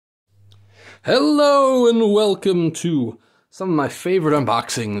Hello and welcome to some of my favorite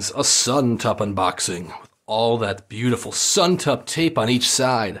unboxings, a Suntup unboxing, with all that beautiful Suntup tape on each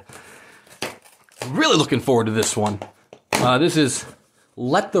side. Really looking forward to this one. This is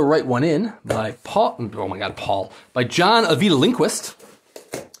Let the Right One In by by John Ajvide Lindqvist.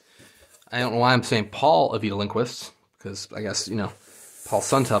 I don't know why I'm saying Paul Ajvide Lindqvist, because I guess, you know, Paul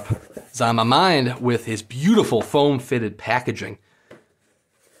Suntup is on my mind with his beautiful foam-fitted packaging.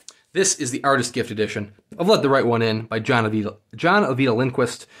 This is the Artist Gift Edition of Let the Right One In by John Ajvide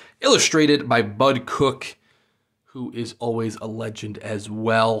Lindqvist, illustrated by Bud Cook, who is always a legend as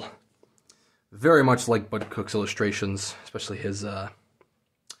well. Very much like Bud Cook's illustrations, especially his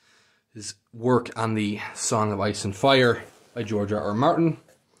work on the Song of Ice and Fire by George R. R. Martin.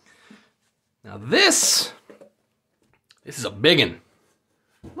 Now this is a biggin'.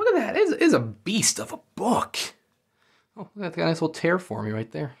 Look at that. It is a beast of a book. Oh, look at that, got a nice little tear for me right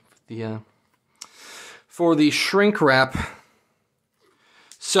there. For the shrink wrap.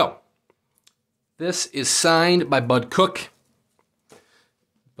 So, this is signed by Bud Cook,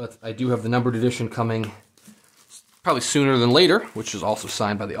 but I do have the numbered edition coming probably sooner than later, which is also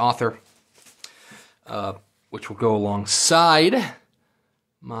signed by the author, which will go alongside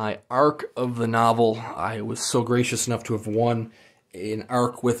my arc of the novel. I was so gracious enough to have won an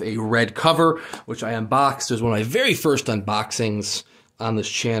arc with a red cover, which I unboxed as one of my very first unboxings on this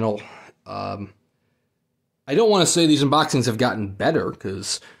channel. I don't want to say these unboxings have gotten better,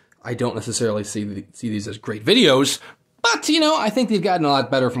 because I don't necessarily see these as great videos, but, you know, I think they've gotten a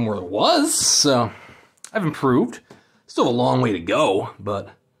lot better from where it was, so I've improved. Still a long way to go, but,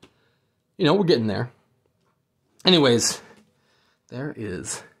 you know, we're getting there. Anyways, there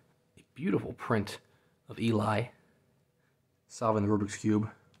is a beautiful print of Eli solving the Rubik's Cube,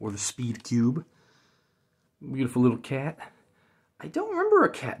 or the Speed Cube. Beautiful little cat. I don't remember a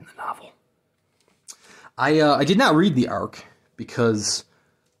cat in the novel. I did not read the arc because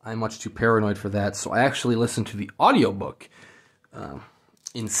I'm much too paranoid for that, so I actually listened to the audiobook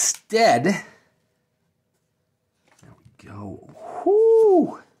instead. There we go.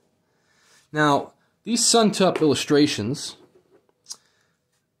 Whoo! Now, these Suntup illustrations,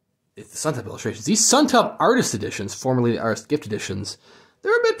 these Suntup Artist Editions, formerly the Artist Gift Editions,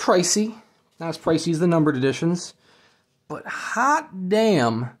 they're a bit pricey. Not as pricey as the numbered editions. But hot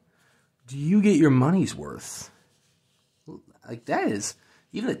damn, do you get your money's worth. Like, that is,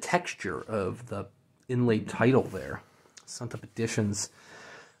 even the texture of the inlaid title there. Suntup Editions.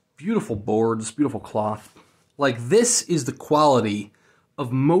 Beautiful boards, beautiful cloth. Like, this is the quality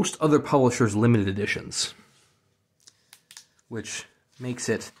of most other publishers' limited editions, which makes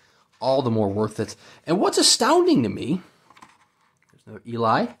it all the more worth it. And what's astounding to me, there's another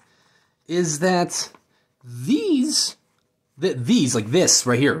Eli, is that these, like this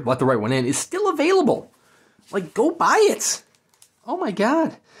right here, Let the Right One In, is still available. Like, go buy it. Oh my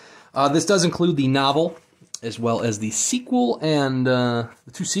god. This does include the novel, as well as the sequel and the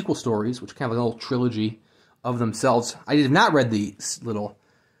two sequel stories, which are kind of like a little trilogy of themselves. I have not read the little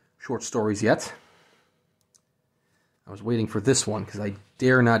short stories yet. I was waiting for this one, because I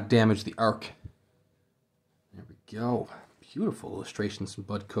dare not damage the arc. There we go. Beautiful illustrations from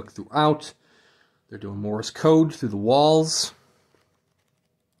Bud Cook throughout. They're doing Morse code through the walls.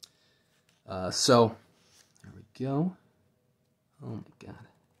 So, there we go. Oh my god.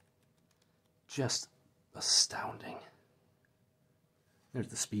 Just astounding. There's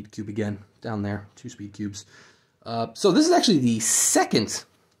the Speed Cube again, down there. 2 Speed Cubes. So this is actually the second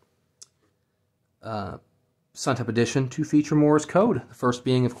Suntup edition to feature Morse code. The first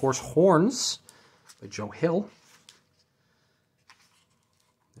being, of course, Horns by Joe Hill.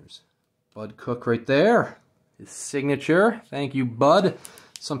 There's Bud Cook right there. His signature. Thank you, Bud.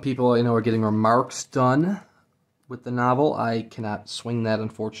 Some people, I know, are getting remarks done with the novel. I cannot swing that,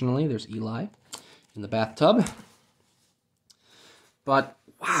 unfortunately. There's Eli in the bathtub. But,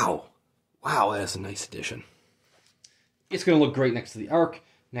 wow. Wow, that is a nice edition. It's going to look great next to the arc,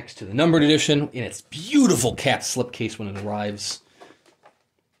 next to the numbered edition, in its beautiful cap slipcase when it arrives.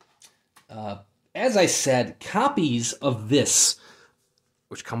 As I said, copies of this,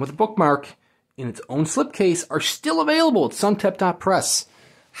 which come with a bookmark in its own slipcase, are still available at Suntup.press.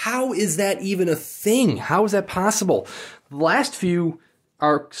 How is that even a thing? How is that possible? The last few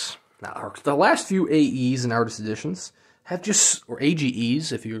the last few AEs and Artist Editions have just, or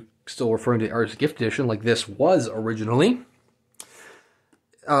AGEs, if you're still referring to the Artist Gift Edition, like this was originally,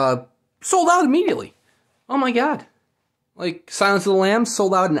 sold out immediately. Oh my god. Like, Silence of the Lambs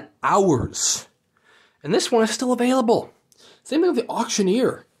sold out in hours. And this one is still available. Same thing with the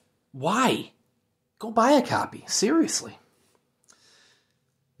Auctioneer. Why? Go buy a copy. Seriously.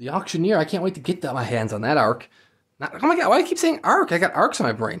 The Auctioneer, I can't wait to get my hands on that ARC. Oh my god, why do I keep saying ARC? I got ARCs in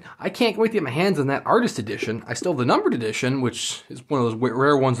my brain. I can't wait to get my hands on that Artist Edition. I still have the Numbered Edition, which is one of those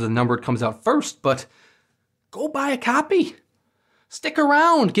rare ones that the Numbered comes out first, but go buy a copy. Stick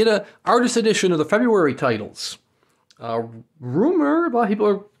around. Get a Artist Edition of the February titles. Rumor, a lot of people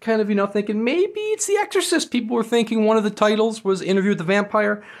are kind of, thinking maybe it's The Exorcist. People were thinking one of the titles was Interview with the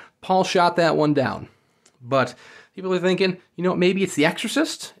Vampire. Paul shot that one down. But people are thinking, maybe it's The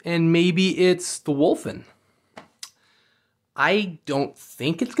Exorcist, and maybe it's The Wolfen. I don't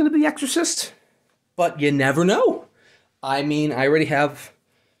think it's going to be The Exorcist, but you never know. I mean, I already have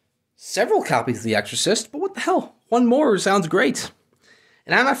several copies of The Exorcist, but what the hell? One more sounds great.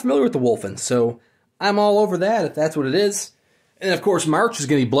 And I'm not familiar with The Wolfen, so I'm all over that if that's what it is. And of course, March is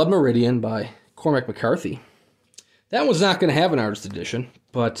going to be Blood Meridian by Cormac McCarthy. That one's not going to have an Artist Edition,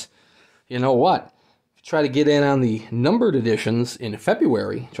 but you know what? If you try to get in on the numbered editions in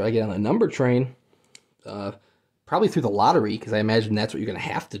February, try to get on the number train, probably through the lottery, because I imagine that's what you're going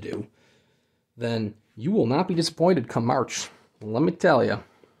to have to do, then you will not be disappointed come March. Let me tell you,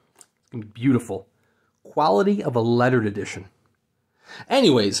 it's going to be beautiful. Quality of a lettered edition.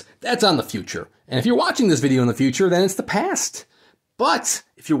 Anyways, that's on the future. And if you're watching this video in the future, then it's the past. But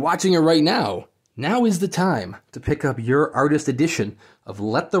if you're watching it right now, now is the time to pick up your Artist Edition of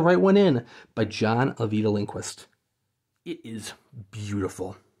Let the Right One In by John Ajvide Lindqvist. It is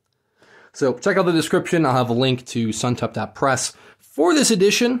beautiful. So check out the description. I'll have a link to suntup.press for this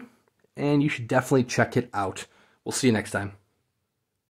edition, and you should definitely check it out. We'll see you next time.